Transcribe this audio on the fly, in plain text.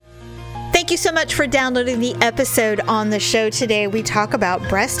Thank you so much for downloading the episode. On the show today, we talk about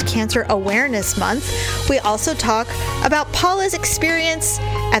Breast Cancer Awareness Month. We also talk about Paula's experience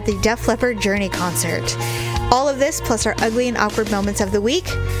at the Def Leppard Journey concert. All of this, plus our ugly and awkward moments of the week,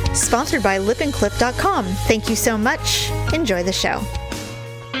 sponsored by lipandclip.com. Thank you so much. Enjoy the show.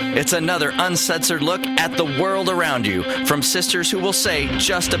 It's another uncensored look at the world around you from sisters who will say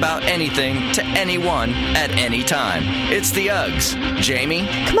just about anything to anyone at any time. It's the Uggs. Jamie?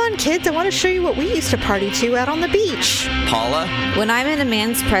 Come on, kids. I want to show you what we used to party to out on the beach. Paula? When I'm in a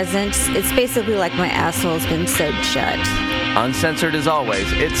man's presence, it's basically like my asshole's been sewed shut. Uncensored as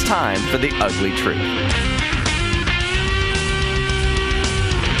always, it's time for the ugly truth.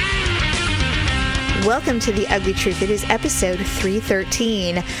 Welcome to The Ugly Truth. It is episode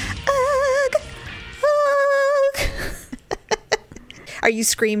 313. Ugh! Are you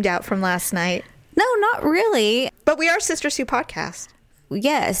screamed out from last night? No, not really. But we are Sisters Who podcast.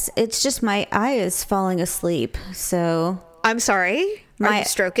 Yes, it's just my eye is falling asleep, so... I'm sorry? Are you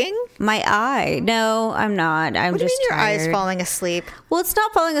stroking? My eye. No, I'm not. I'm what just do you mean tired. your eye is falling asleep? Well, it's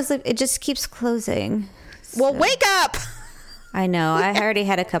not falling asleep. It just keeps closing. Well, wake up! I know. I already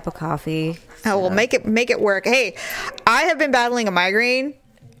had a cup of coffee. So. Oh, well, make it work. Hey, I have been battling a migraine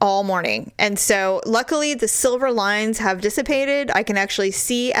all morning. And so luckily the silver lines have dissipated. I can actually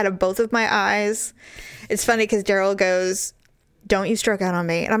see out of both of my eyes. It's funny because Daryl goes, "Don't you stroke out on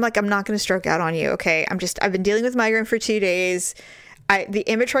me." And I'm like, I'm not going to stroke out on you. Okay. I've been dealing with migraine for 2 days. The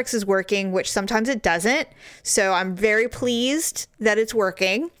Imitrex is working, which sometimes it doesn't. So I'm very pleased that it's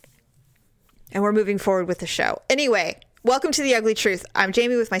working. And we're moving forward with the show. Anyway. Welcome to The Ugly Truth. I'm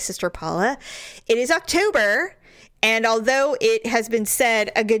Jamie with my sister Paula. It is October, and although it has been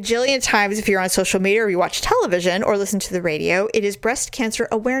said a gajillion times if you're on social media or you watch television or listen to the radio, it is Breast Cancer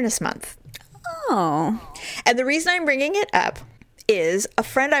Awareness Month. Oh. And the reason I'm bringing it up is a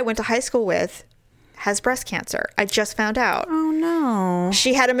friend I went to high school with has breast cancer. I just found out. Oh, no.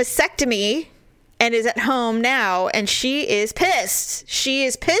 She had a mastectomy and is at home now, and she is pissed. She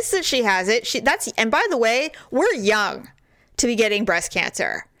is pissed that she has it. And by the way, we're young to be getting breast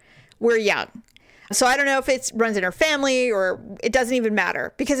cancer. We're young. So I don't know if it runs in her family or it doesn't even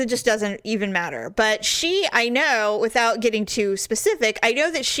matter because it just doesn't even matter. But I know, without getting too specific, I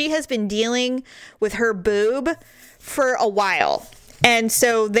know that she has been dealing with her boob for a while. And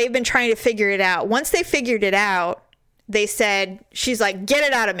so they've been trying to figure it out. Once they figured it out, they said, she's like, get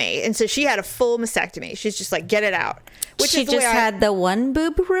it out of me. And so she had a full mastectomy. She's just like, get it out. She just had the one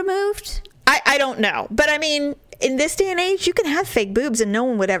boob removed? I don't know. But I mean, in this day and age, you can have fake boobs and no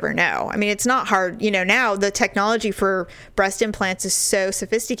one would ever know. I mean, it's not hard. You know, now the technology for breast implants is so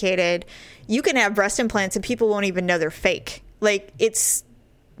sophisticated. You can have breast implants and people won't even know they're fake. Like, it's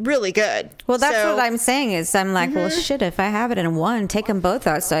really good. Well, that's what I'm saying is I'm like, well, shit, if I have it in one, take them both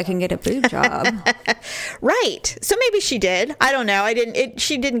out so I can get a boob job. Right. So maybe she did. I don't know.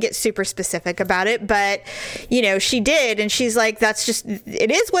 She didn't get super specific about it, but you know, she did. And she's like,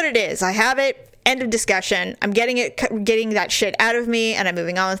 it is what it is. I have it. End of discussion. I'm getting that shit out of me and I'm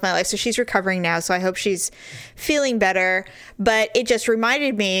moving on with my life. So she's recovering now. So I hope she's feeling better. But it just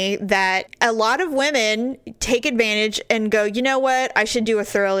reminded me that a lot of women take advantage and go, you know what? I should do a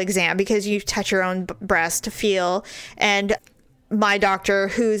thorough exam because you touch your own breast to feel. And my doctor,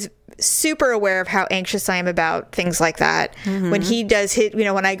 who's super aware of how anxious I am about things like that. When he does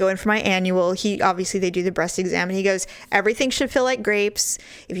when I go in for my annual, they do the breast exam and he goes, everything should feel like grapes.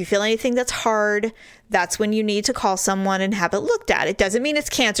 If you feel anything that's hard, that's when you need to call someone and have it looked at. It doesn't mean it's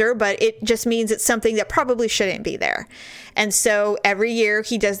cancer, but it just means it's something that probably shouldn't be there. And so every year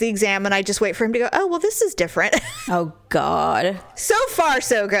he does the exam and I just wait for him to go, oh, well, this is different. Oh, God. So far,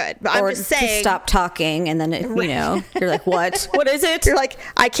 so good. But I'm just saying. To stop talking and then, you're like, what? What is it? You're like,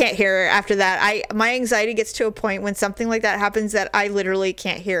 I can't hear after that. My anxiety gets to a point when something like that happens that I literally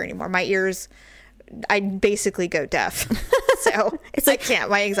can't hear anymore. My ears, I basically go deaf. So I can't,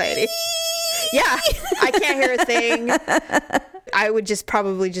 my anxiety. Yeah, I can't hear a thing. I would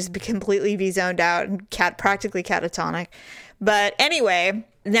probably be completely zoned out and practically catatonic. But anyway,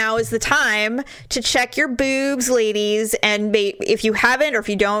 now is the time to check your boobs, ladies. And if you haven't, or if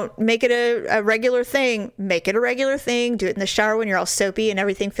you don't make it a regular thing, make it a regular thing. Do it in the shower when you're all soapy and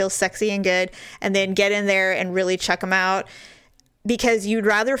everything feels sexy and good. And then get in there and really check them out. Because you'd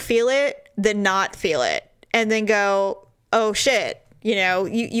rather feel it than not feel it. And then go, oh shit. You know,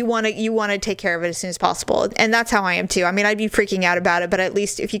 you want to take care of it as soon as possible. And that's how I am too. I mean, I'd be freaking out about it, but at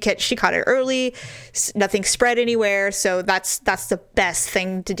least she caught it early, nothing spread anywhere. So that's the best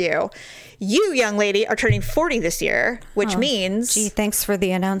thing to do. You, young lady, are turning 40 this year, which means... Gee, thanks for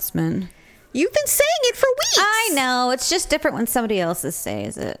the announcement. You've been saying it for weeks. I know. It's just different when somebody else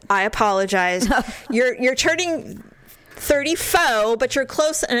says it. I apologize. You're turning 30 faux, but you're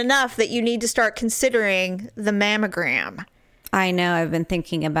close enough that you need to start considering the mammogram. I know. I've been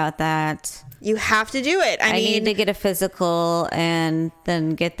thinking about that. You have to do it. I mean, need to get a physical and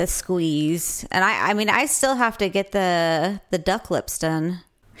then get the squeeze. And I mean, I still have to get the duck lips done.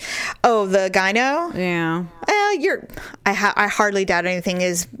 Oh, the gyno? Yeah. I hardly doubt anything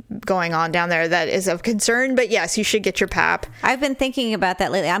is going on down there that is of concern, but yes, you should get your pap. I've been thinking about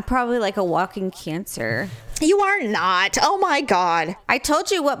that lately. I'm probably like a walking cancer. You are not. Oh my God. I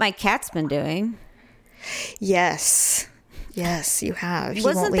told you what my cat's been doing. Yes, you have. He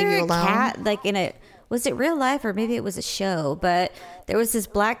Wasn't won't leave there you a alone. cat like was it real life or maybe it was a show? But there was this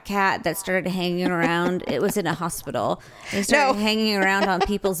black cat that started hanging around. It was in a hosptal. It started hanging around on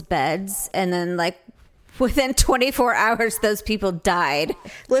people's beds, and then like within 24 hours, those people died.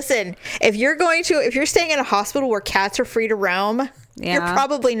 Listen, if you're staying in a hospital where cats are free to roam, you're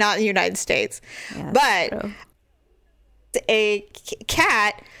probably not in the United States. Yeah, but a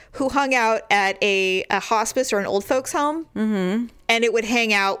cat who hung out at a hospice or an old folks home, and it would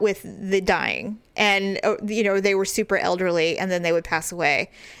hang out with the dying. And, they were super elderly, and then they would pass away.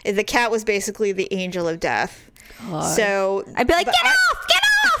 The cat was basically the angel of death. God. So I'd be like, get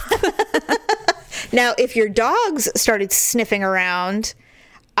off! Now, if your dogs started sniffing around,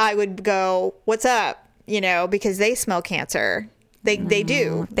 I would go, what's up? Because they smell cancer. They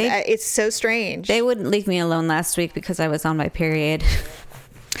do. It's so strange. They wouldn't leave me alone last week because I was on my period.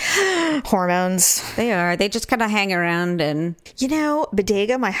 Hormones. They are. They just kind of hang around and...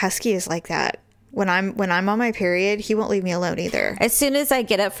 Bodega, my husky, is like that. When I'm on my period, he won't leave me alone either. As soon as I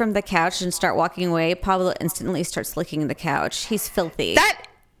get up from the couch and start walking away, Pablo instantly starts licking the couch. He's filthy. That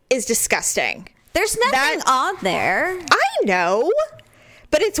is disgusting. There's nothing on there. I know,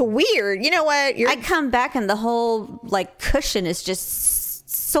 but it's weird. You know what? I come back and the whole cushion is just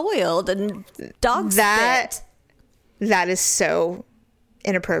soiled and dog spit. That is so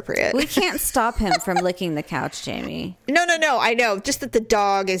inappropriate. We can't stop him from licking the couch, Jamie. No. I know. Just that the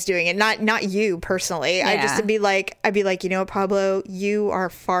dog is doing it, not you personally. Yeah. I'd be like, Pablo, you are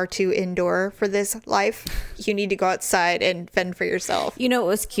far too indoor for this life. You need to go outside and fend for yourself. You know what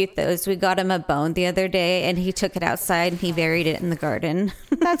was cute though is we got him a bone the other day and he took it outside and he buried it in the garden.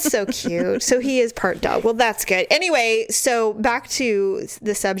 That's so cute. So he is part dog. Well, that's good. Anyway, so back to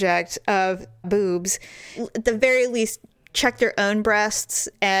the subject of boobs. At the very least, check their own breasts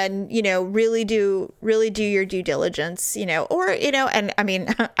and, really do your due diligence, and I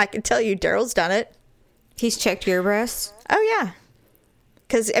mean, I can tell you Daryl's done it. He's checked your breasts? Oh, yeah.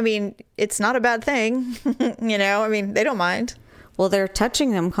 Because, I mean, it's not a bad thing, I mean, they don't mind. Well, they're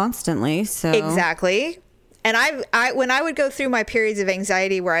touching them constantly, so. Exactly. And when I would go through my periods of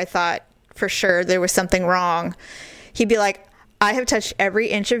anxiety where I thought for sure there was something wrong, he'd be like, I have touched every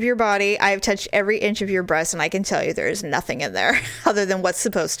inch of your body. I have touched every inch of your breast, and I can tell you there is nothing in there other than what's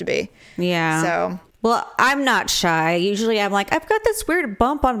supposed to be. Yeah. So, well, I'm not shy. Usually I'm like, I've got this weird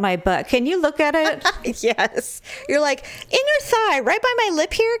bump on my butt. Can you look at it? Yes. You're like, in your thigh, right by my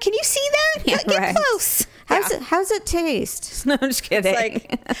lip here. Can you see that? Yeah, Get right. close. How's it taste? No, I'm just kidding.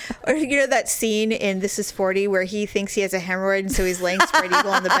 It's or that scene in This Is 40 where he thinks he has a hemorrhoid, and so he's laying spread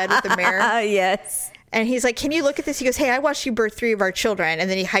eagle on the bed with the mirror. Yes. And he's like, can you look at this? He goes, hey, I watched you birth 3 of our children. And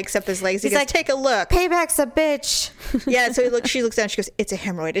then he hikes up his legs. He goes, like, take a look. Payback's a bitch. Yeah. So she looks down. She goes, it's a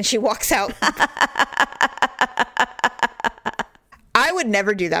hemorrhoid. And she walks out. I would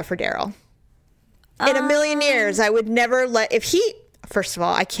never do that for Daryl. In a million years, I would never first of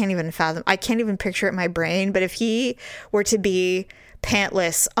all, I can't even picture it in my brain. But if he were to be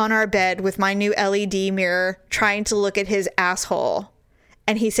pantless on our bed with my new LED mirror trying to look at his asshole,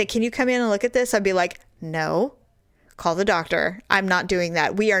 and he said, can you come in and look at this? I'd be like, no, call the doctor. I'm not doing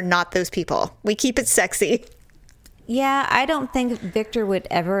that. We are not those people. We keep it sexy. Yeah, I don't think Victor would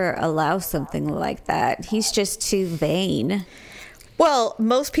ever allow something like that. He's just too vain. Well,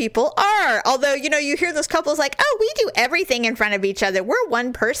 most people are. Although, you hear those couples like, oh, we do everything in front of each other. We're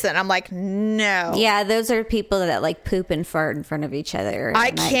one person. I'm like, no. Yeah, those are people that poop and fart in front of each other. I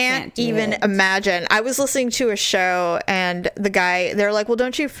can't even imagine. I was listening to a show and the guy, they're like, well,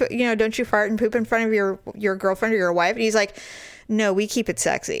 don't you fart and poop in front of your girlfriend or your wife? And he's like, no, we keep it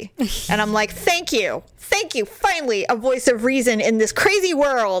sexy. And I'm like, thank you. Finally, a voice of reason in this crazy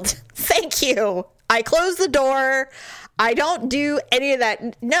world. Thank you. I close the door. I don't do any of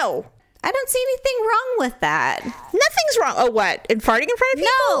that. No. I don't see anything wrong with that. Nothing's wrong. Oh, what? In farting in front of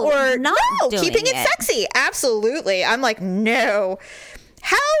people? No, keeping it sexy. Absolutely. I'm like, no.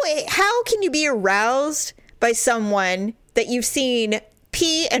 How can you be aroused by someone that you've seen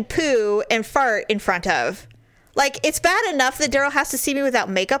pee and poo and fart in front of. Like, it's bad enough that Daryl has to see me without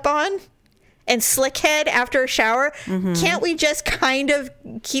makeup on and slick head after a shower. Can't we just kind of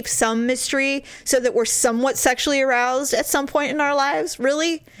keep some mystery so that we're somewhat sexually aroused at some point in our lives?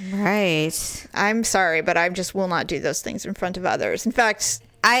 Really? Right. I'm sorry, but I just will not do those things in front of others. In fact,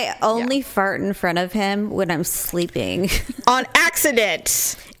 I only fart in front of him when I'm sleeping. on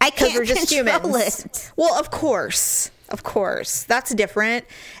accident. I can't we're just control humans. it. Well, of course. Of course. That's different.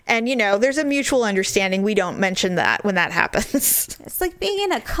 And, you know, there's a mutual understanding. We don't mention that when that happens. It's like being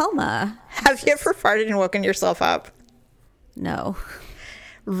in a coma. Have you ever farted and woken yourself up? No.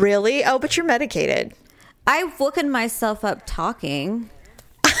 Really? Oh, but you're medicated. I've woken myself up talking.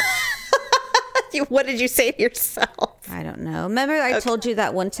 What did you say to yourself? I don't know. Remember I told you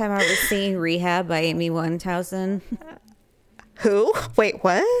that one time I was singing Rehab by Amy Winehouse? Who? Wait,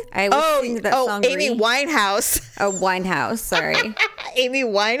 what? I was singing that song. Amy Winehouse. Oh, Winehouse, sorry. Amy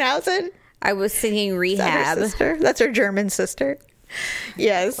Winehousen? I was singing Is that Rehab. her sister? That's her German sister.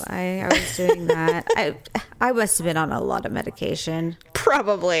 Yes. I was doing that. I must have been on a lot of medication.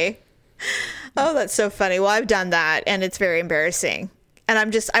 Probably. Oh, that's so funny. Well, I've done that, and it's very embarrassing.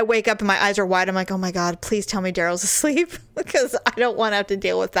 And I wake up and my eyes are wide. I'm like, oh my God, please tell me Daryl's asleep because I don't want to have to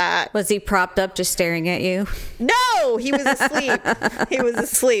deal with that. Was he propped up just staring at you? No, he was asleep. He was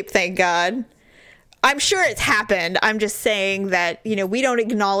asleep, thank God. I'm sure it's happened. I'm just saying that, you know, we don't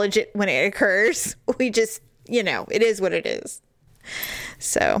acknowledge it when it occurs. We just, you know, it is what it is.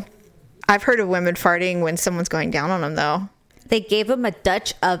 So I've heard of women farting when someone's going down on them, though. They gave him a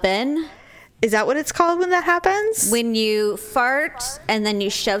Dutch oven. Is that what it's called when that happens? When you fart and then you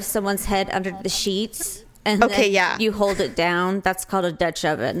shove someone's head under the sheets and Okay, then yeah. you hold it down, that's called a Dutch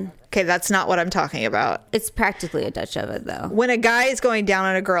oven. Okay, that's not what I'm talking about. It's practically a Dutch oven, though. When a guy is going down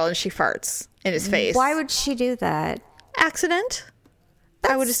on a girl and she farts in his face. Why would she do that? Accident,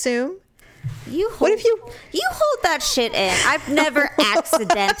 I would assume. What if you hold that shit in? I've never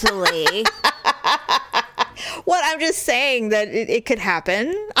accidentally. What I'm just saying that it could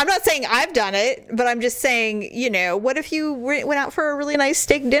happen. I'm not saying I've done it, but I'm just saying, you know, what if you went out for a really nice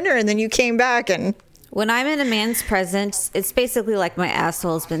steak dinner and then you came back and... When I'm in a man's presence, it's basically like my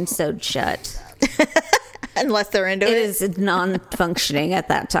asshole's been sewed shut. Unless they're into it. It is non-functioning at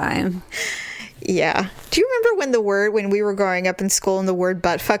that time. Yeah. Do you remember when we were growing up in school and the word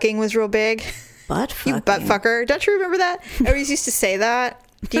butt fucking was real big? Butt fucking? You butt fucker. Don't you remember that? Everybody used to say that.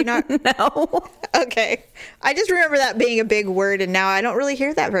 Do you not? No. Okay. I just remember that being a big word, and now I don't really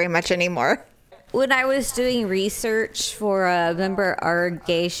hear that very much anymore. When I was doing research for remember our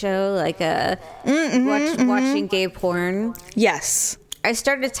gay show, like watching gay porn. Yes. I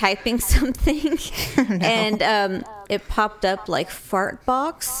started typing something, and it popped up like fart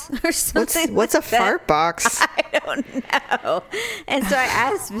box or something. What's a fart box? I don't know. And so I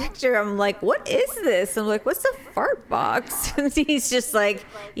asked Victor, I'm like, what is this? I'm like, what's a fart box? And he's just like,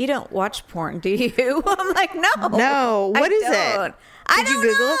 you don't watch porn, do you? I'm like, no. No. What is it? I Did you don't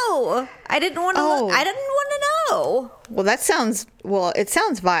Google know. I didn't want to. Oh. I didn't want to know. Well, it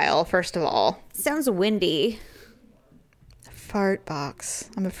sounds vile, first of all. Sounds windy. Fart box.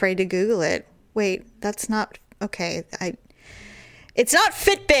 I'm afraid to Google it. Wait, that's not okay. It's not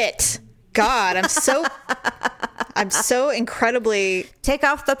Fitbit. God, I'm so incredibly. Take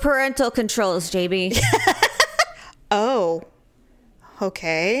off the parental controls, JB. Oh,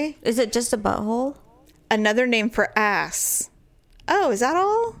 okay. Is it just a butthole? Another name for ass. Oh, is that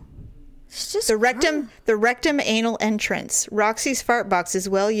all? It's just The rectum anal entrance. Roxy's fart box is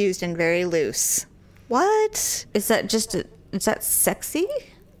well used and very loose. What? Is that sexy?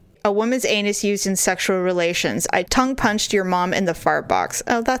 A woman's anus used in sexual relations. I tongue punched your mom in the fart box.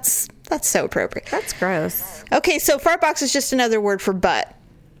 Oh, that's so appropriate. That's gross. Okay, so fart box is just another word for butt.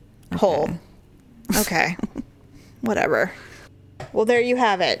 Hole. Okay. Whatever. Well, there you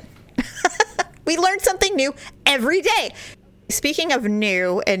have it. We learn something new every day. Speaking of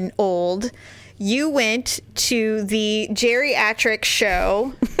new and old, you went to the geriatric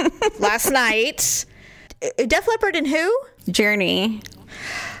show last night. Def Leppard and who? Journey.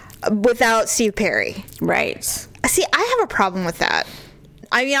 Without Steve Perry. Right. See, I have a problem with that.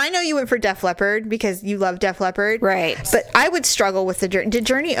 I mean, I know you went for Def Leppard because you love Def Leppard. Right. But I would struggle with the Journey. Did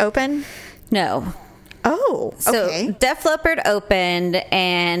Journey open? No. Oh, okay. So Def Leppard opened,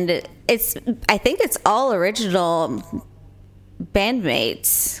 and I think it's all original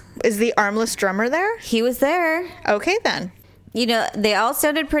bandmates. Is the armless drummer there? He was there. Okay, then. You know, they all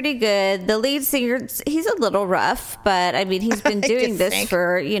sounded pretty good. The lead singer, he's a little rough, but I mean, he's been doing this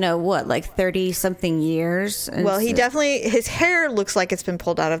for, like 30 something years. Well, he definitely, his hair looks like it's been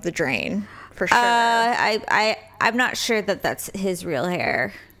pulled out of the drain. for sure. I'm not sure that that's his real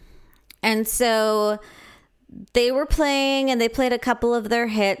hair. And so they were playing, and they played a couple of their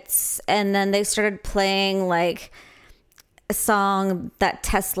hits, and then they started playing like a song that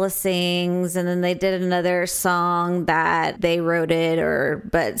Tesla sings, and then they did another song that they wrote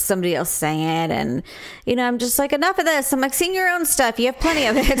it, but somebody else sang it. And I'm just like, enough of this. I'm like, sing your own stuff. You have plenty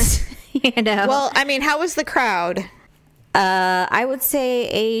of it. Well, I mean, how was the crowd? I would say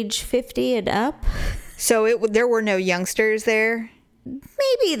age 50 and up. So there were no youngsters there?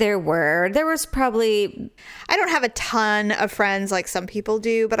 Maybe there were. There was probably... I don't have a ton of friends like some people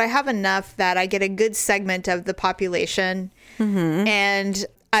do, but I have enough that I get a good segment of the population. Mm-hmm. And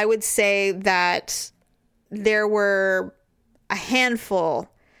I would say that there were a handful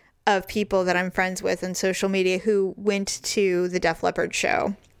of people that I'm friends with on social media who went to the Def Leppard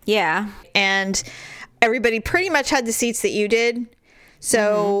show. Yeah. And everybody pretty much had the seats that you did.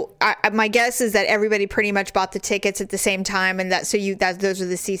 So my guess is that everybody pretty much bought the tickets at the same time, and those are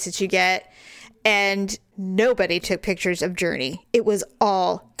the seats that you get. And nobody took pictures of Journey. It was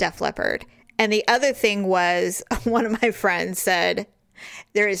all Def Leppard. And the other thing was, one of my friends said,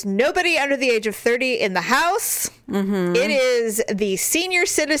 there is nobody under the age of 30 in the house. Mm-hmm. It is the Senior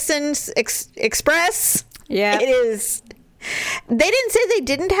Citizens Express. Yeah, it is. They didn't say they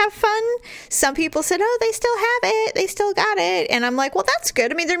didn't have fun. Some people said, oh, they still have it. They still got it. And I'm like, well, that's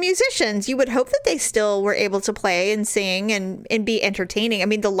good. I mean, they're musicians. You would hope that they still were able to play and sing and be entertaining. I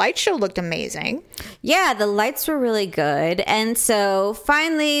mean, the light show looked amazing. Yeah, the lights were really good. And so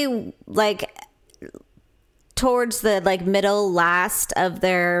finally, like, towards the middle last of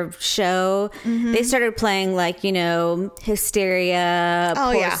their show, mm-hmm. they started playing Hysteria,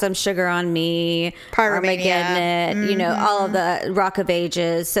 Pour Some Sugar on Me, Armageddon, mm-hmm. All of the Rock of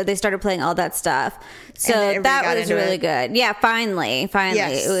Ages. So they started playing all that stuff. So that was really good. Yeah, finally,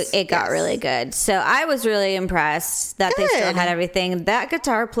 yes. it got really good. So I was really impressed that they still had everything. That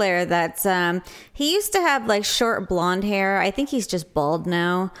guitar player, he used to have short blonde hair. I think he's just bald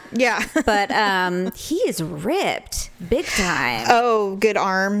now. Yeah. But he is ripped big time. Oh, good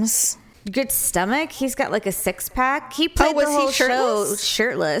arms. Good stomach. He's got a 6-pack. He played the whole show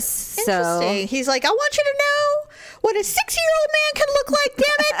shirtless. Interesting. So he's like, I want you to know what a 6-year-old man can look like,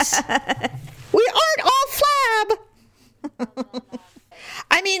 damn it. We aren't all flab.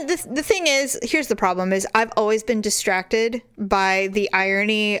 I mean, the thing is, here's the problem, is I've always been distracted by the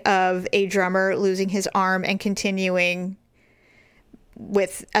irony of a drummer losing his arm and continuing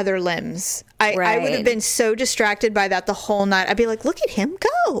with other limbs. I would have been so distracted by that the whole night. I'd be like, look at him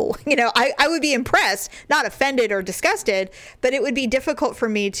go. I would be impressed, not offended or disgusted, but it would be difficult for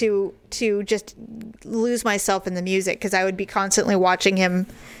me to just lose myself in the music because I would be constantly watching him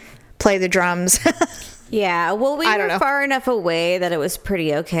play the drums. Yeah, well, we were far enough away that it was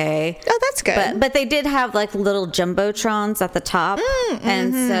pretty okay. Oh, that's good. But they did have little jumbotrons at the top,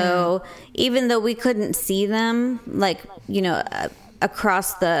 and so even though we couldn't see them,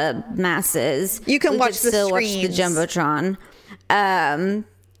 across the masses, you can watch watch the jumbotron.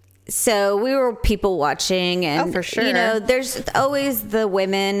 So we were people watching, and for sure. There's always the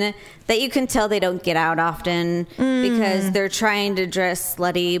women that you can tell they don't get out often because they're trying to dress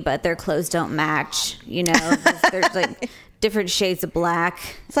slutty, but their clothes don't match. There's different shades of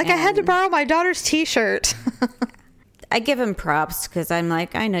black. It's I had to borrow my daughter's T-shirt. I give him props because I'm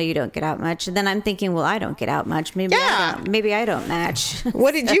like, I know you don't get out much. And then I'm thinking, well, I don't get out much. Maybe I don't match.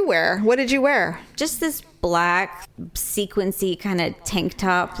 What did you wear? What did you wear? Just this black sequency kind of tank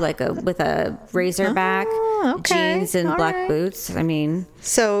top, with a razor back, jeans and black boots. I mean,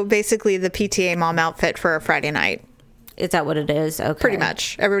 so basically the PTA mom outfit for a Friday night. Is that what it is? Okay. Pretty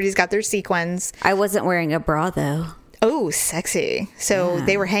much. Everybody's got their sequins. I wasn't wearing a bra though. Oh, sexy. So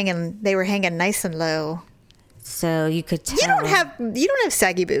they were hanging nice and low. So you could tell. You don't have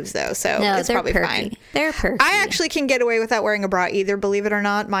saggy boobs though, so it's probably perky. Fine. They're perky. I actually can get away without wearing a bra either, believe it or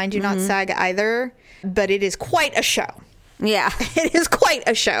not. Mine do not sag either, but it is quite a show. Yeah. It is quite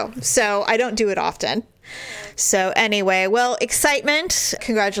a show. So I don't do it often. So anyway, well, excitement.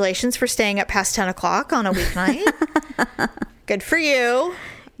 Congratulations for staying up past 10 o'clock on a weeknight. Good for you.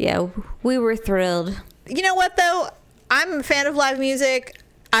 Yeah, we were thrilled. You know what though? I'm a fan of live music.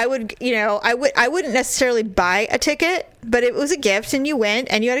 I wouldn't necessarily buy a ticket, but it was a gift and you went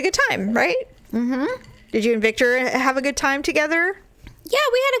and you had a good time, right? Mm-hmm. Did you and Victor have a good time together? Yeah,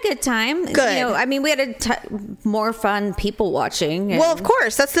 we had a good time. Good. We had more fun people watching. Well, of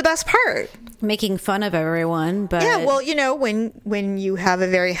course, that's the best part. Making fun of everyone, but yeah, well, when you have a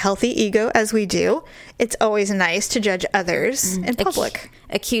very healthy ego, as we do, it's always nice to judge others in public.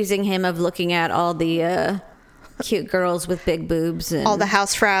 Accusing him of looking at all the cute girls with big boobs. And all the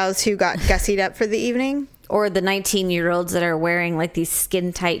housefraus who got gussied up for the evening. Or the 19-year-olds that are wearing like these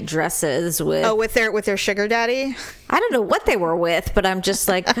skin-tight dresses with... Oh, with their sugar daddy? I don't know what they were with, but I'm just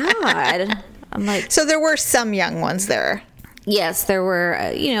like, God. I'm like... So there were some young ones there. Yes, there were,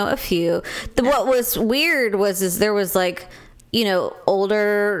 a few. What was weird was there was like,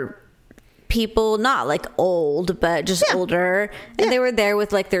 older people, not like old, but just older, and they were there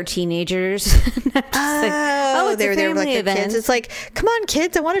with like their teenagers. Oh, they were there with like their kids. It's like, come on,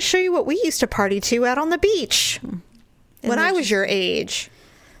 kids, I want to show you what we used to party to out on the beach when I was your age.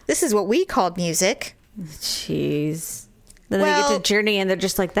 This is what we called music. Jeez. Then they get to Journey and they're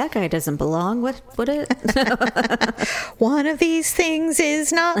just like, that guy doesn't belong. What it? One of these things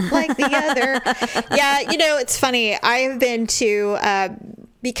is not like the other. Yeah, it's funny. I have been to,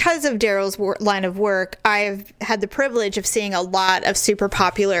 because of Daryl's line of work, I've had the privilege of seeing a lot of super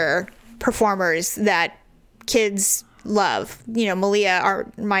popular performers that kids love. Malia,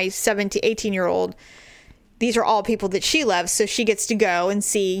 my 18-year-old, these are all people that she loves. So she gets to go and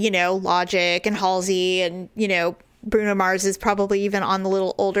see, Logic and Halsey and, Bruno Mars is probably even on the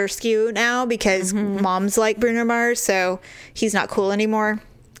little older skew now because moms like Bruno Mars, so he's not cool anymore.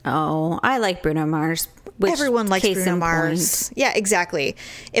 Oh, I like Bruno Mars. Everyone likes Bruno Mars. Point. Yeah, exactly.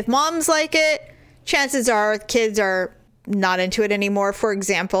 If moms like it, chances are kids are not into it anymore. For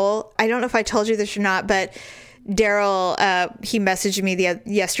example, I don't know if I told you this or not, but Daryl, he messaged me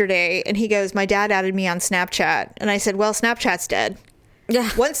yesterday and he goes, my dad added me on Snapchat. And I said, well, Snapchat's dead. Yeah.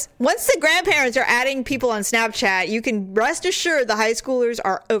 Once the grandparents are adding people on Snapchat, you can rest assured the high schoolers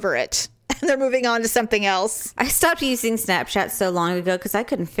are over it. And they're moving on to something else. I stopped using Snapchat so long ago because I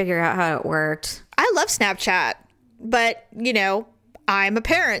couldn't figure out how it worked. I love Snapchat, but, I'm a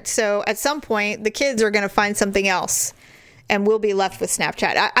parent. So at some point, the kids are going to find something else. And we'll be left with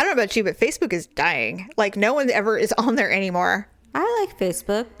Snapchat. I don't know about you, but Facebook is dying. Like, no one ever is on there anymore. I like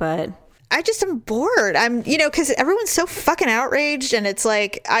Facebook, but... I just am bored. I'm, because everyone's so fucking outraged. And it's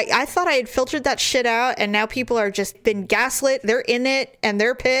like, I thought I had filtered that shit out. And now people are just been gaslit. They're in it and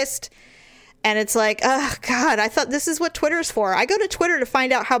they're pissed. And it's like, oh, God, I thought this is what Twitter's for. I go to Twitter to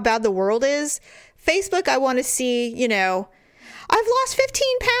find out how bad the world is. Facebook, I want to see, I've lost 15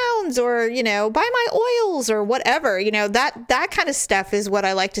 pounds or, buy my oils or whatever. That kind of stuff is what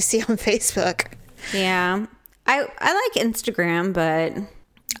I like to see on Facebook. Yeah. I like Instagram, but...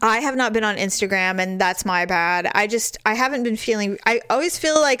 I have not been on Instagram, and that's my bad. I haven't been feeling... I always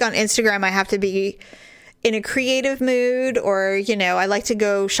feel like on Instagram I have to be in a creative mood, or, I like to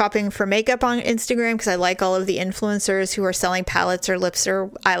go shopping for makeup on Instagram because I like all of the influencers who are selling palettes or lips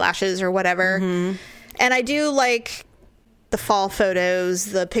or eyelashes or whatever. Mm-hmm. And I do like the fall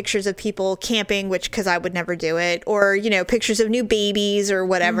photos, the pictures of people camping, because I would never do it, or, pictures of new babies or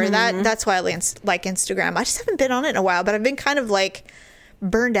whatever. Mm-hmm. That's why I like Instagram. I just haven't been on it in a while, but I've been kind of like...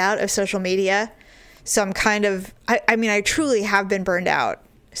 burned out of social media, so I'm kind of I truly have been burned out,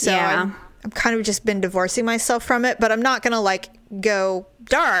 so yeah. I'm kind of just been divorcing myself from it, but I'm not gonna like go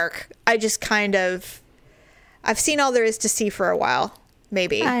dark. I just kind of I've seen all there is to see for a while.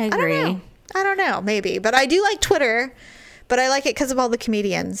 Maybe I agree. I don't know, maybe, but I do like Twitter, but I like it because of all the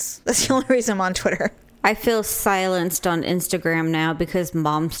comedians. That's the only reason I'm on Twitter. I feel silenced on Instagram now because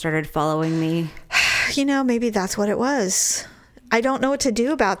Mom started following me. Maybe that's what it was. I don't know what to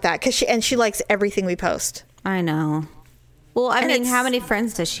do about that because she likes everything we post. I know. Well, I mean, how many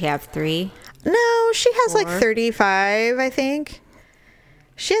friends does she have? 3? No, she has 4. Like 35, I think.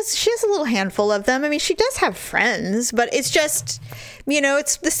 She has a little handful of them. I mean, she does have friends, but it's just,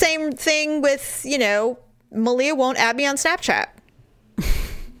 it's the same thing with, Malia won't add me on Snapchat.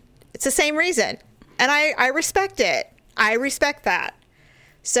 It's the same reason. And I respect it. I respect that.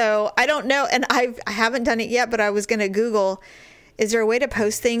 So I don't know. And I haven't done it yet, but I was going to Google, is there a way to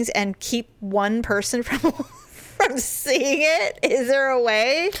post things and keep one person from seeing it? Is there a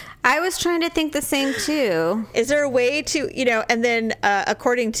way? I was trying to think the same too. Is there a way to, and then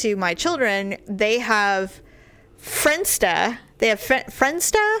according to my children, they have Friendsta. They have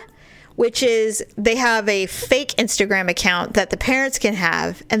Friendsta, which is they have a fake Instagram account that the parents can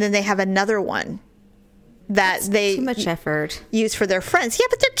have. And then they have another one that they too much effort use for their friends. Yeah,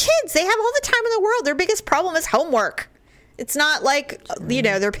 but they're kids. They have all the time in the world. Their biggest problem is homework. It's not like,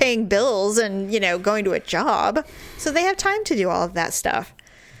 they're paying bills and, going to a job. So they have time to do all of that stuff.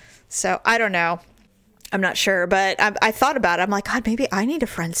 So I don't know. I'm not sure. But I thought about it. I'm like, God, maybe I need a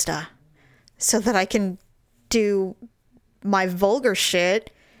Friendsta so that I can do my vulgar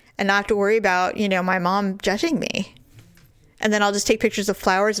shit and not have to worry about, my mom judging me. And then I'll just take pictures of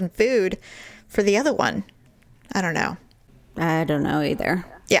flowers and food for the other one. I don't know. I don't know either.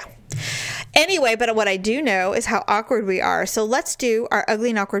 Yeah. Anyway, but what I do know is how awkward we are. So let's do our ugly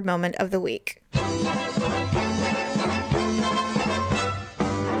and awkward moment of the week.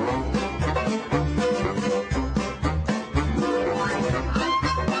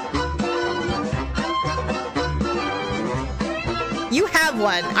 You have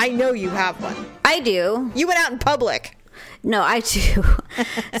one. I know you have one. I do. You went out in public. No, I do.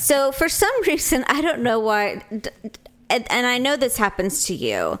 So for some reason, I don't know why, and I know this happens to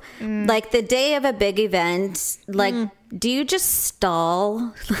you. Like the day of a big event, like do you just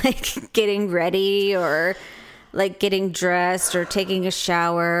stall, like getting ready or like getting dressed or taking a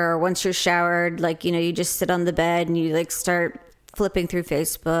shower, or once you're showered, like, you know, you just sit on the bed and you like start flipping through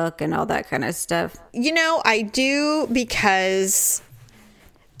Facebook and all that kind of stuff? You know, I do, because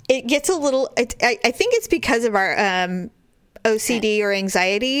it gets a little, I think it's because of our OCD or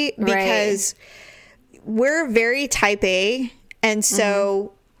anxiety, because we're very type A. And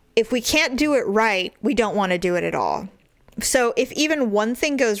so if we can't do it right, we don't want to do it at all. So if even one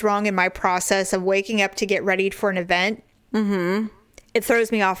thing goes wrong in my process of waking up to get ready for an event, it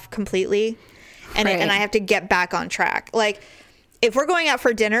throws me off completely. And, and I have to get back on track. Like, if we're going out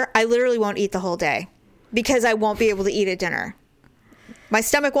for dinner, I literally won't eat the whole day because I won't be able to eat at dinner. My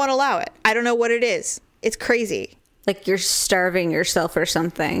stomach won't allow it. I don't know what it is. It's crazy. Like you're starving yourself or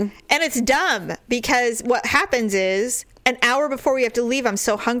something. And it's dumb, because what happens is an hour before we have to leave, I'm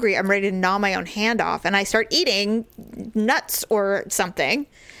so hungry, I'm ready to gnaw my own hand off. And I start eating nuts or something.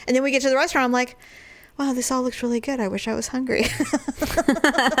 And then we get to the restaurant, I'm like, wow, this all looks really good. I wish I was hungry. It's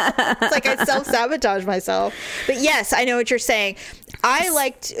like I self-sabotage myself. But yes, I know what you're saying. I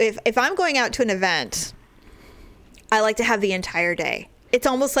like to, if I'm going out to an event, I like to have the entire day. It's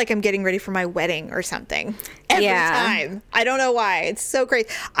almost like I'm getting ready for my wedding or something every time. I don't know why. It's so crazy.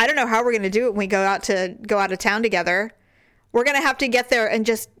 I don't know how we're going to do it when we go out of town together. We're going to have to get there and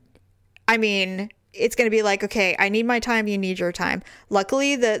just, I mean, it's going to be like, okay, I need my time, you need your time.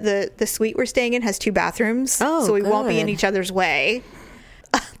 Luckily, the suite we're staying in has 2 bathrooms, so we won't be in each other's way.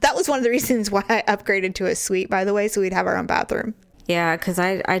 That was one of the reasons why I upgraded to a suite, by the way, so we'd have our own bathroom. Yeah, because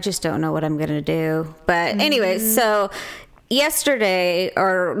I just don't know what I'm going to do. But anyway, so yesterday,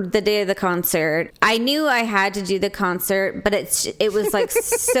 or the day of the concert, I knew I had to do the concert, but it was like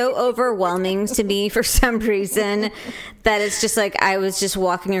so overwhelming to me for some reason that it's just like I was just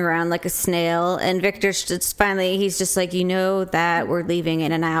walking around like a snail. And Victor's just finally, he's just like, you know that we're leaving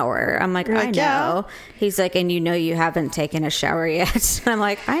in an hour. I'm like, I know. Yeah. He's like, and you know you haven't taken a shower yet. I'm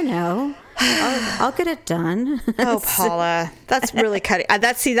like, I know. I'll get it done. Oh, Paula, that's really cutting.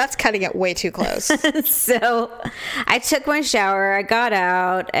 That's cutting it way too close. So I took my shower. I got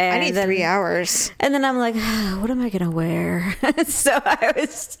out. And I need 3 hours. And then I'm like, what am I going to wear? So I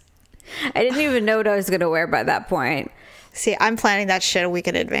didn't even know what I was going to wear by that point. See, I'm planning that shit a week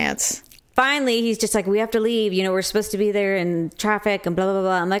in advance. Finally, he's just like, we have to leave. You know, we're supposed to be there in traffic and blah, blah,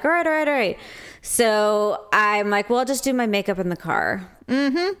 blah. I'm like, all right. So I'm like, well, I'll just do my makeup in the car.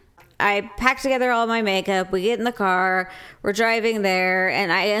 I pack together all my makeup. We get in the car. We're driving there,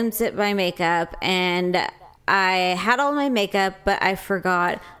 and I unzip my makeup, and I had all my makeup, but I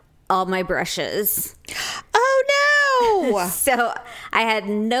forgot all my brushes. Oh, no! So I had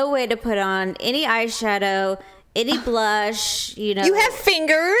no way to put on any eyeshadow, any blush, you know. You have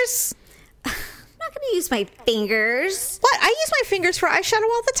fingers. I'm not going to use my fingers. What? I use my fingers for eyeshadow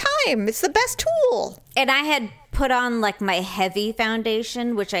all the time. It's the best tool. And I had put on like my heavy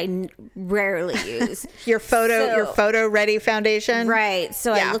foundation, which I rarely use. Your photo ready foundation, right?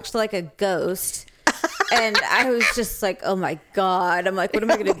 So I looked like a ghost, and I was just like, "Oh my god!" I'm like, "What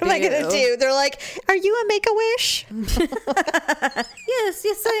am I going to do?" What am I going to do? They're like, "Are you a Make-A-Wish?" Yes,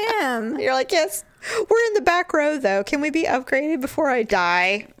 I am. You're like, "Yes." We're in the back row, though. Can we be upgraded before I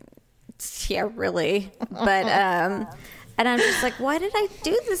die? Yeah, really. But and I'm just like, why did I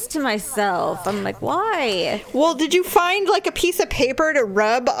do this to myself? I'm like, why? Well, did you find like a piece of paper to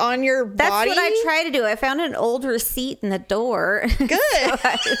rub on your body? That's what I tried to do. I found an old receipt in the door. Good. So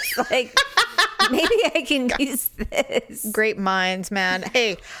I was like, maybe I can use this. Great minds, man.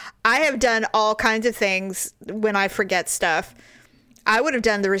 Hey, I have done all kinds of things when I forget stuff. I would have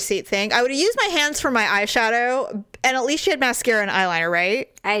done the receipt thing. I would have used my hands for my eyeshadow, and at least you had mascara and eyeliner, right?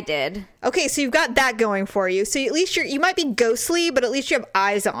 I did. Okay, so you've got that going for you. So at least you might be ghostly, but at least you have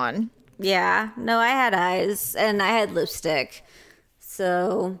eyes on. Yeah. No, I had eyes, and I had lipstick.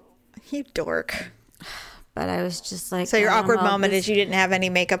 So. You dork. But I was just like. So your awkward moment is you didn't have any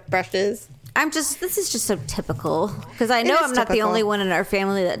makeup brushes? This is just so typical because I know is I'm not the typical. only one in our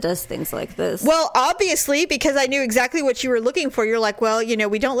family that does things like this. Well, obviously, because I knew exactly what you were looking for. You're like, well,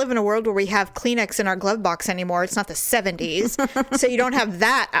 we don't live in a world where we have Kleenex in our glove box anymore. It's not the 70s. So you don't have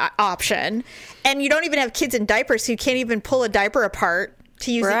that option. And you don't even have kids in diapers, so you can't even pull a diaper apart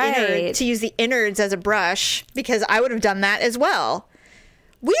to use the innards as a brush, because I would have done that as well.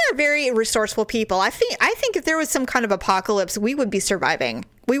 We are very resourceful people. I think if there was some kind of apocalypse, we would be surviving.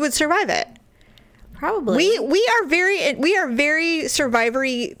 We would survive it. Probably. We are very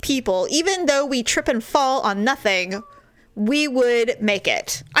survivory people. Even though we trip and fall on nothing, we would make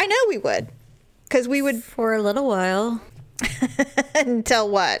it. I know we would, because we would For a little while.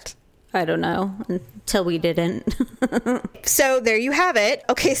 until what? I don't know. Until we didn't. So there you have it.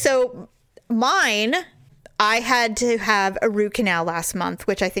 Okay, so mine, I had to have a root canal last month,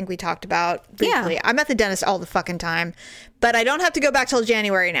 which I think we talked about briefly. Yeah. I'm at the dentist all the fucking time, but I don't have to go back till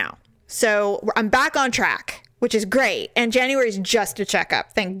January now. So I'm back on track, which is great. And January is just a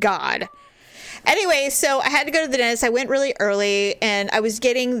checkup. Thank God. Anyway, so I had to go to the dentist. I went really early, and I was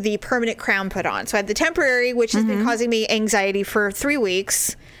getting the permanent crown put on. So I had the temporary, which has been causing me anxiety for 3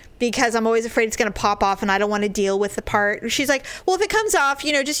 weeks, because I'm always afraid it's going to pop off and I don't want to deal with the part. She's like, well, if it comes off,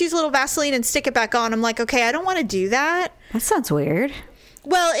 just use a little Vaseline and stick it back on. I'm like, okay, I don't want to do that. That sounds weird.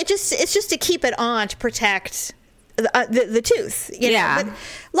 Well, it's just to keep it on to protect the tooth. Yeah. But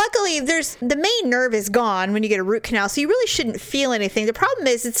luckily, the main nerve is gone when you get a root canal, so you really shouldn't feel anything. The problem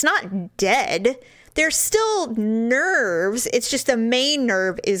is it's not dead. There's still nerves. It's just the main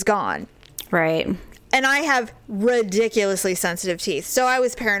nerve is gone. Right. And I have ridiculously sensitive teeth, so I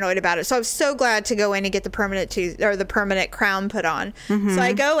was paranoid about it. So I was so glad to go in and get the permanent crown put on. So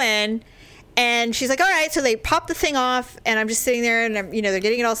I go in, and she's like, all right. So they pop the thing off, and I'm just sitting there, and they're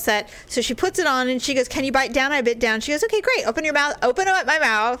getting it all set. So she puts it on, and she goes, can you bite down? I bit down. She goes, okay, great. Open your mouth. Open up my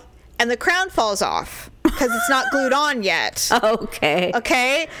mouth. And the crown falls off because it's not glued on yet. Okay.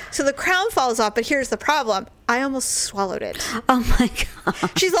 Okay. So the crown falls off, but here's the problem. I almost swallowed it. Oh my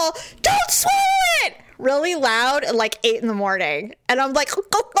God. She's all, don't swallow it! Really loud at like 8 a.m. And I'm like,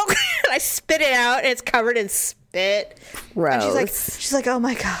 and I spit it out, and it's covered in spit. Gross. And she's like, oh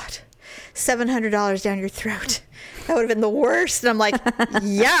my God, $700 down your throat. That would have been the worst. And I'm like,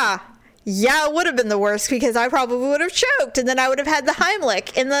 yeah, it would have been the worst, because I probably would have choked, and then I would have had the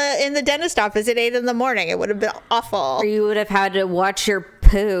Heimlich in the dentist office at 8 a.m. It would have been awful. Or you would have had to watch your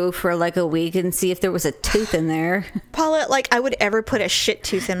poo for like a week and see if there was a tooth in there. Paula, like I would ever put a shit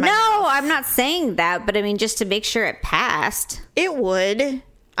tooth in my mouth. No, I'm not saying that, but I mean just to make sure it passed. It would,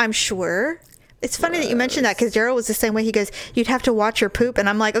 I'm sure. It's funny that you mentioned that, because Daryl was the same way. He goes, you'd have to watch your poop. And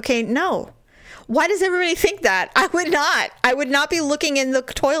I'm like, okay, no. Why does everybody think that? I would not. I would not be looking in the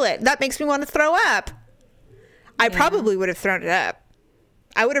toilet. That makes me want to throw up. I probably would have thrown it up.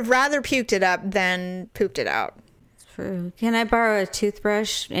 I would have rather puked it up than pooped it out. True. Can I borrow a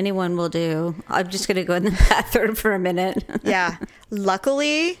toothbrush? Anyone will do. I'm just going to go in the bathroom for a minute. Yeah.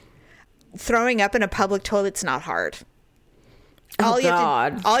 Luckily, throwing up in a public toilet's not hard. Oh,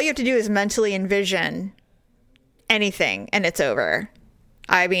 All you have to do is mentally envision anything, and it's over.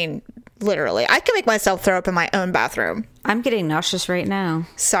 I mean, literally. I can make myself throw up in my own bathroom. I'm getting nauseous right now.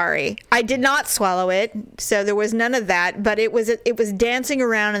 Sorry. I did not swallow it, so there was none of that, but it was dancing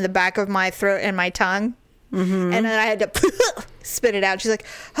around in the back of my throat and my tongue. And then I had to spit it out. She's like,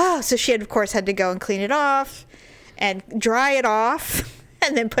 oh, so she had, of course, had to go and clean it off and dry it off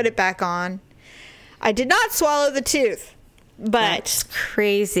and then put it back on. I did not swallow the tooth, but That's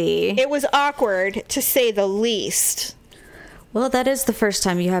crazy. it was awkward, to say the least. Well, that is the first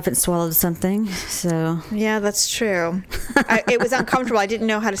time you haven't swallowed something, so... Yeah, that's true. It was uncomfortable. I didn't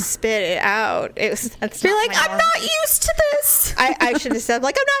know how to spit it out. You're like, I'm not used to this. I should have said,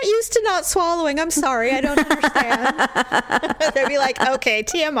 like, I'm not used to not swallowing. I'm sorry. I don't understand. They'd be like, okay,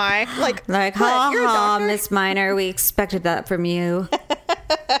 TMI. Like ha you're a ha, doctor? Miss Minor, we expected that from you.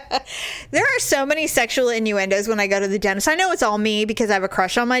 There are so many sexual innuendos when I go to the dentist. I know it's all me because I have a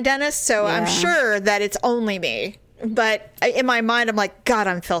crush on my dentist, so I'm sure that it's only me. But in my mind, I'm like, God,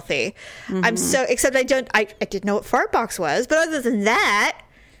 I'm filthy. I'm so, except I didn't know what fart box was. But other than that,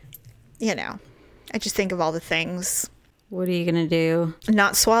 I just think of all the things. What are you going to do?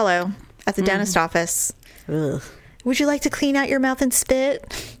 Not swallow at the dentist office. Ugh. Would you like to clean out your mouth and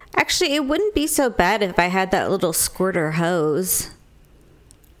spit? Actually, it wouldn't be so bad if I had that little squirter hose.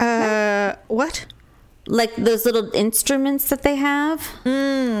 What? Like those little instruments that they have.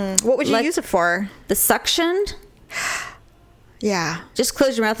 What would you Like- use it for? The suction. Yeah. Just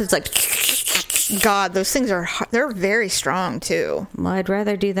close your mouth. It's like... God, those things they're very strong too. Well, I'd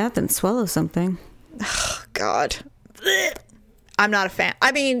rather do that than swallow something. God. I'm not a fan.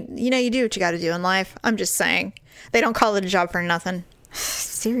 I mean, you do what you got to do in life. I'm just saying. They don't call it a job for nothing.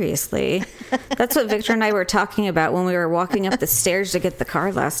 Seriously. That's what Victor and I were talking about when we were walking up the stairs to get the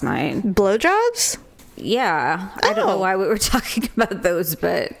car last night. Blowjobs? Yeah. I don't know why we were talking about those,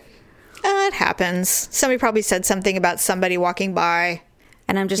 but... it happens. Somebody probably said something about somebody walking by.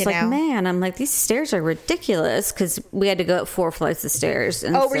 And I'm just man, these stairs are ridiculous because we had to go up 4 flights of stairs.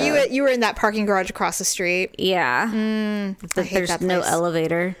 And you were in that parking garage across the street? Yeah. There's no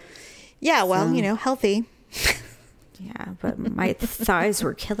elevator. Yeah, well, healthy. Yeah, but my thighs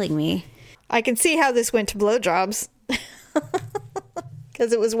were killing me. I can see how this went to blowjobs.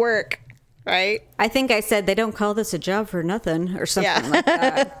 Because it was work, right? I think I said they don't call this a job for nothing or something like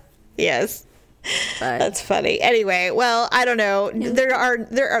that. Yes. But that's funny. Anyway, well, I don't know. There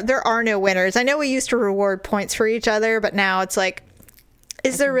are no winners. I know we used to reward points for each other, but now it's like,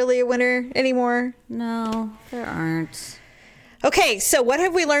 is there really a winner anymore? No, there aren't. Okay, so what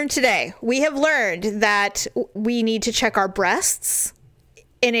have we learned today? We have learned that we need to check our breasts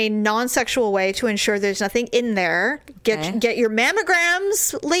in a non-sexual way to ensure there's nothing in there. Get your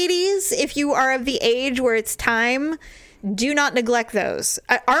mammograms, ladies, if you are of the age where it's time. Do not neglect those.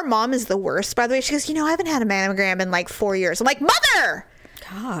 Our mom is the worst, by the way. She goes, I haven't had a mammogram in like 4 years. I'm like, Mother!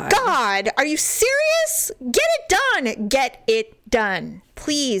 God, are you serious? Get it done. Get it done.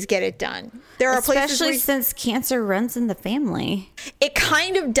 Please get it done. There are especially since cancer runs in the family. It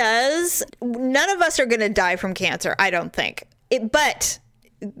kind of does. None of us are going to die from cancer, I don't think. But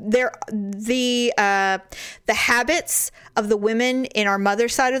the habits of the women in our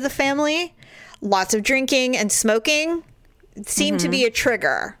mother's side of the family, lots of drinking and smoking, seem to be a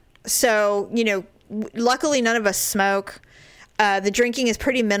trigger. So, luckily none of us smoke. The drinking is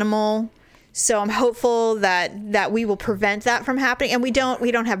pretty minimal. So I'm hopeful that we will prevent that from happening. And we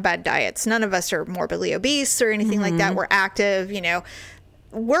don't have bad diets. None of us are morbidly obese or anything like that. We're active,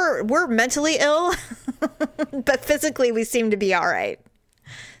 we're mentally ill, but physically we seem to be all right.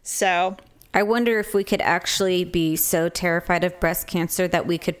 So I wonder if we could actually be so terrified of breast cancer that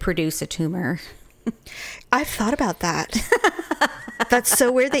we could produce a tumor. I've thought about that. That's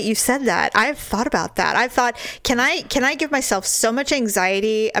so weird that you said that. I've thought about that. I've thought, can I give myself so much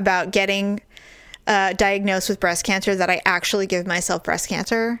anxiety about getting diagnosed with breast cancer that I actually give myself breast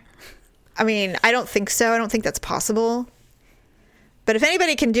cancer? I mean, I don't think so. I don't think that's possible. But if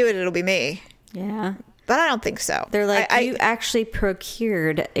anybody can do it, it'll be me. Yeah. But I don't think so. They're like, you actually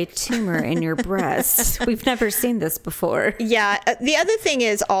procured a tumor in your breast. We've never seen this before. Yeah. The other thing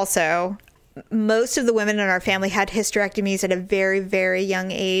is also, most of the women in our family had hysterectomies at a very, very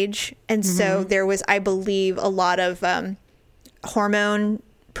young age. And so there was, I believe, a lot of hormone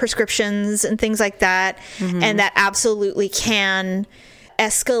prescriptions and things like that. And that absolutely can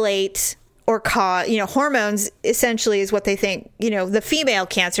escalate or cause, hormones essentially is what they think, the female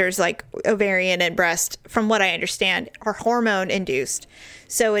cancers like ovarian and breast, from what I understand, are hormone induced.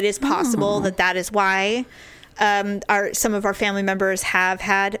 So it is possible that is why some of our family members have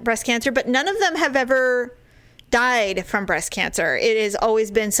had breast cancer, but none of them have ever died from breast cancer. It has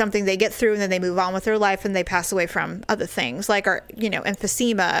always been something they get through and then they move on with their life and they pass away from other things like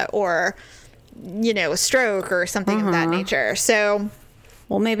emphysema or, a stroke or something of that nature. So,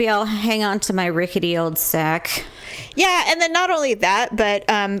 well, maybe I'll hang on to my rickety old sack. Yeah. And then not only that, but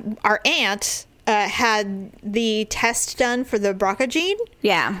our aunt had the test done for the BRCA gene.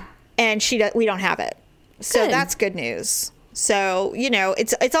 Yeah. And we don't have it. So that's good news. So,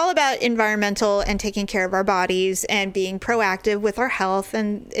 it's all about environmental and taking care of our bodies and being proactive with our health.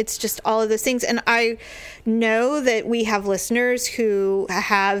 And it's just all of those things. And I know that we have listeners who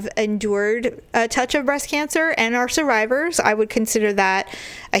have endured a touch of breast cancer and are survivors. I would consider that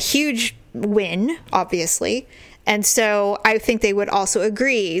a huge win, obviously. And so I think they would also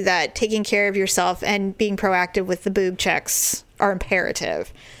agree that taking care of yourself and being proactive with the boob checks are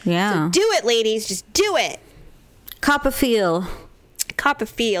imperative. Yeah. So do it, ladies. Just do it. Cop a feel.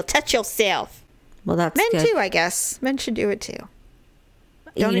 Touch yourself. Well, that's men good. too, I guess. Men should do it too.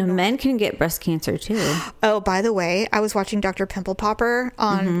 Men can get breast cancer too. Oh, by the way, I was watching Dr. Pimple Popper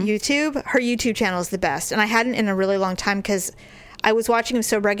on YouTube. Her YouTube channel is the best. And I hadn't in a really long time because I was watching them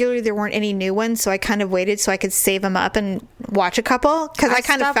so regularly. There weren't any new ones. So I kind of waited so I could save them up and watch a couple. Because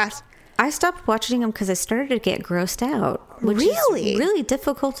I stopped watching them because I started to get grossed out. Which really? is really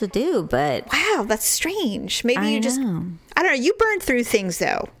difficult to do, but... Wow, that's strange. Maybe I don't know. You burn through things,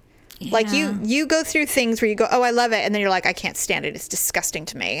 though. Yeah. Like, you go through things where you go, oh, I love it. And then you're like, I can't stand it. It's disgusting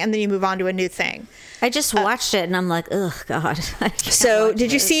to me. And then you move on to a new thing. I just watched it, and I'm like, ugh, God. So,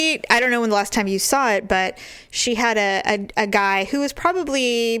 did you see... I don't know when the last time you saw it, but she had a guy who was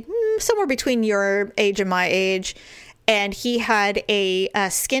probably somewhere between your age and my age, and he had a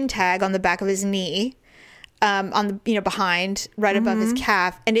skin tag on the back of his knee, on the behind, right above his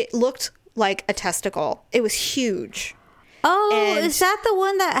calf, and it looked like a testicle. It was huge. Oh, And- is that the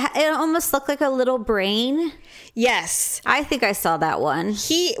one that it almost looked like a little brain? Yes. I think I saw that one.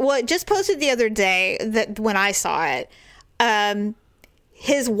 It just posted the other day that when I saw it,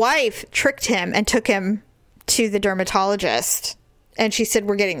 his wife tricked him and took him to the dermatologist, and she said,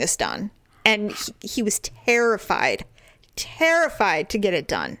 "We're getting this done." And he was terrified to get it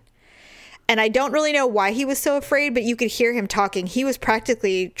done. And I don't really know why he was so afraid, but you could hear him talking. He was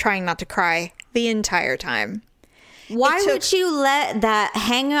practically trying not to cry the entire time. Why would you let that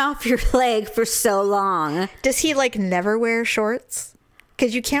hang off your leg for so long? Does he never wear shorts?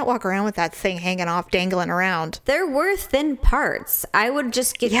 Because you can't walk around with that thing hanging off, dangling around. There were thin parts. I would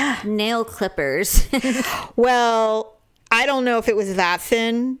just get nail clippers. Well, I don't know if it was that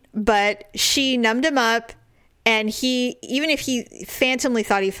thin, but she numbed him up, and even if he phantomly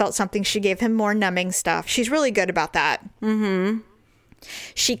thought he felt something, she gave him more numbing stuff. She's really good about that. Mm-hmm.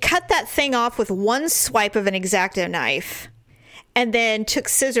 She cut that thing off with one swipe of an X-Acto knife, and then took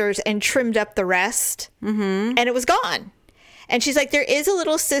scissors and trimmed up the rest, and it was gone. And she's like, there is a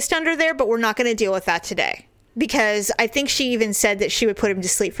little cyst under there, but we're not going to deal with that today. Because I think she even said that she would put him to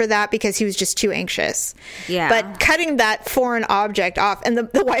sleep for that because he was just too anxious. Yeah. But cutting that foreign object off, and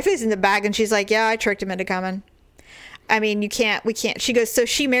the wife is in the bag, and she's like, yeah, I tricked him into coming. I mean, we can't. She goes, so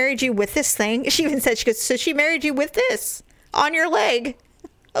she married you with this thing? She even said, so she married you with this on your leg.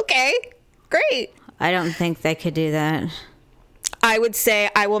 Okay, great. I don't think they could do that. I would say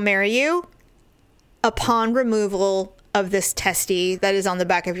I will marry you upon removal of this testy that is on the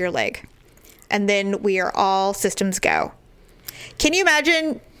back of your leg. And then we are all systems go. Can you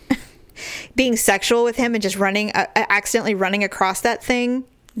imagine being sexual with him and just accidentally running across that thing?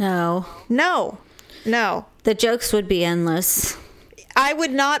 No. No. The jokes would be endless. I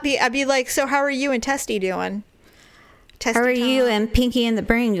would not be. I'd be like, so how are you and Testy doing? Testy How are time. you and Pinky and the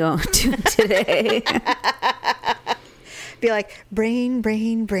Brain going to today? Be like, brain.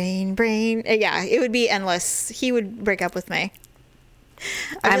 Yeah, it would be endless. He would break up with me.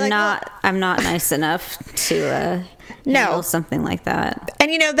 I'm not nice enough to handle something like that. And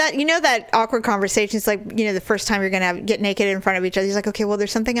that awkward conversation is like, the first time you're going to get naked in front of each other. He's like, okay, well,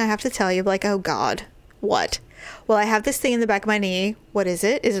 there's something I have to tell you. Like, oh God, what? Well, I have this thing in the back of my knee. What is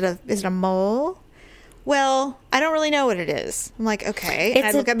it? Is it a mole? Well, I don't really know what it is. I'm like, okay. And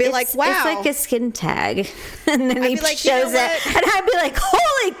I'd look, I'd be like, wow. It's like a skin tag. And then he like, shows it. And I'd be like,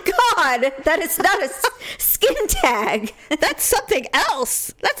 holy God, that is not a skin tag. That's something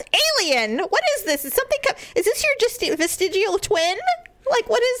else. That's alien. What is this? Is this your just vestigial twin? Like,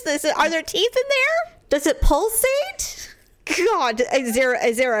 what is this? Are there teeth in there? Does it pulsate? God, is there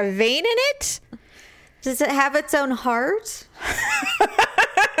a vein in it? Does it have its own heart?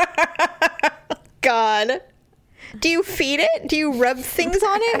 God. Do you feed it? Do you rub things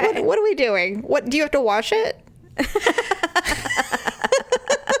on it? What are we doing? What do you have to wash it?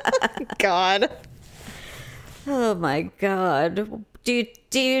 God. Oh my God. Do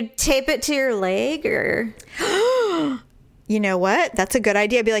you tape it to your leg or? You know what? That's a good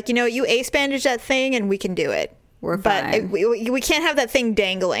idea. I'd be like, you ace bandage that thing and we can do it. We're fine. But we can't have that thing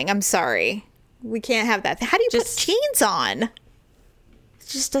dangling. I'm sorry. We can't have that. How do you put jeans on? It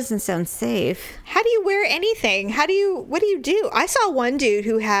just doesn't sound safe. How do you wear anything? What do you do? I saw one dude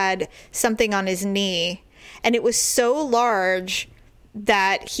who had something on his knee and it was so large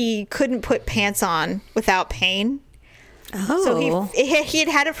that he couldn't put pants on without pain. Oh. So he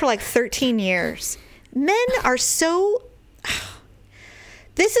had it for like 13 years. Men are so...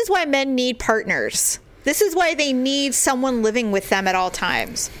 This is why men need partners. This is why they need someone living with them at all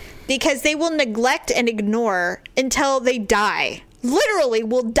times. Because they will neglect and ignore until they die. Literally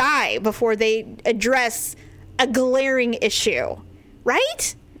will die before they address a glaring issue.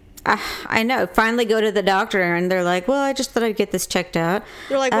 Right? I know. Finally go to the doctor and they're like, well, I just thought I'd get this checked out.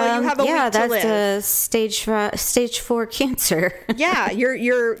 You're like, well, you have a week to live. Yeah, that's stage 4 cancer. Yeah,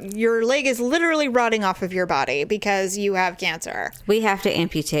 your leg is literally rotting off of your body because you have cancer. We have to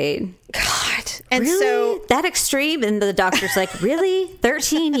amputate. God. And really? So that extreme? And the doctor's like, really?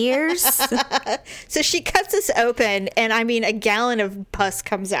 13 years? So she cuts us open and I mean a gallon of pus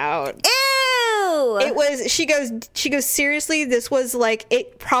comes out. Ew! It was she goes, seriously, this was like,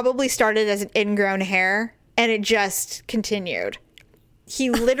 it probably started as an ingrown hair and it just continued. He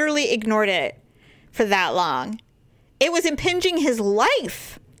literally ignored it for that long. It was impinging his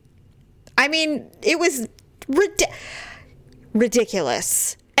life. I mean, it was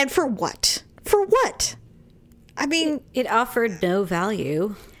ridiculous. And for what? For what? I mean, it offered no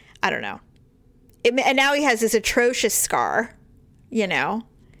value. I don't know. And now he has this atrocious scar, you know.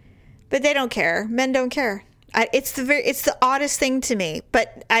 But they don't care. Men don't care. It's the oddest thing to me.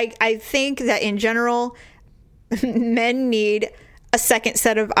 But I think that in general, men need a second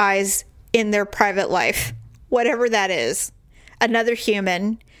set of eyes in their private life, whatever that is. Another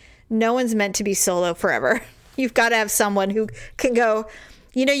human. No one's meant to be solo forever. You've got to have someone who can go,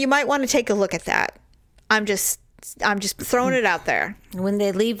 you know, you might want to take a look at that. I'm just throwing it out there. When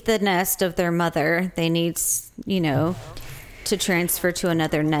they leave the nest of their mother, they need, you know, to transfer to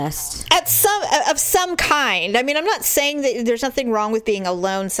another nest. Of some kind. I mean, I'm not saying that there's nothing wrong with being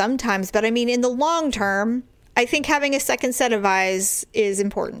alone sometimes, but I mean, in the long term, I think having a second set of eyes is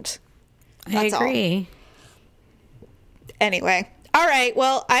important. That's I agree. All. Anyway. All right.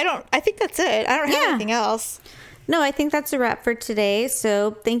 Well, I think that's it. I don't have anything else. No, I think that's a wrap for today.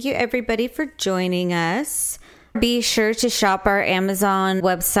 So thank you everybody for joining us. Be sure to shop our Amazon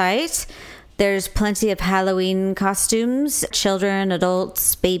website. There's plenty of Halloween costumes, children,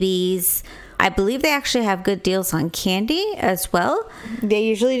 adults, babies. I believe they actually have good deals on candy as well. They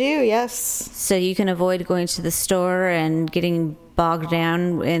usually do, yes. So you can avoid going to the store and getting bogged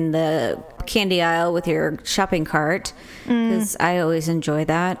down in the candy aisle with your shopping cart, because I always enjoy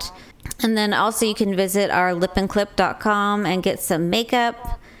that. And then also you can visit our lipandclip.com and get some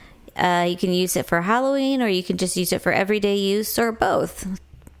makeup. You can use it for Halloween, or you can just use it for everyday use, or both.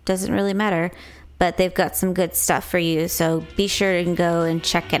 Doesn't really matter, but they've got some good stuff for you, so be sure to go and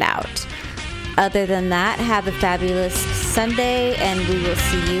check it out. Other than that, have a fabulous Sunday, and we will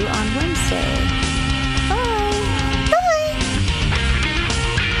see you on Wednesday. Bye. Bye.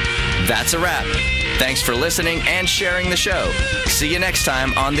 That's a wrap. Thanks for listening and sharing the show. See you next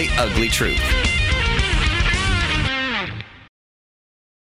time on The Ugly Truth.